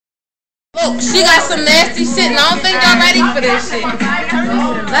Look, she got some nasty shit, and I don't think y'all ready for this shit.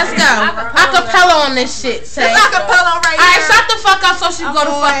 Let's go. Acapella on this shit. Say. It's acapella right here. Alright, shut the fuck up so she can go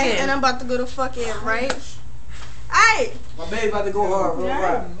to fuck in. And I'm about to go to fuck in, right? Alright. My baby about to go hard, bro.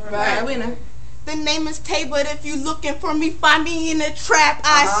 Right, we know. The name is Tay, but if you looking for me, find me in a trap.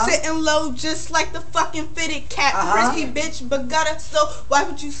 I sitting low just like the fucking fitted cat. Frisky bitch, but gutter. So why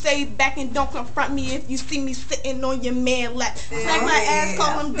would you say back and don't confront me if you see me sitting on your man lap? Smack my ass,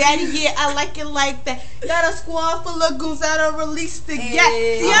 call him daddy, yeah, I like it like that. Got a squad full of goons that'll release the gat.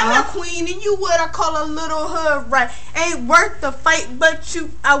 See, I'm a queen and you what I call a little hood rat. Ain't worth the fight, but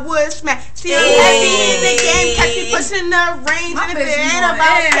you, I would smack. See, I'm happy in the game, catch me pushing the range. And if it ain't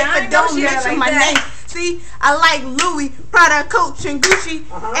about paper, don't mention my name. See, I like Louis, Prada, Coach, and Gucci.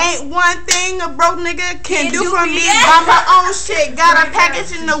 Ain't one thing a broke nigga can do for me. Buy my own shit, got a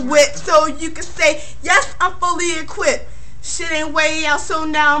package in the whip, so you can say, yes, I'm fully equipped. Shit ain't way out, so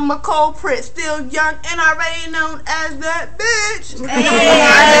now I'm a culprit. Still young and already known as that bitch.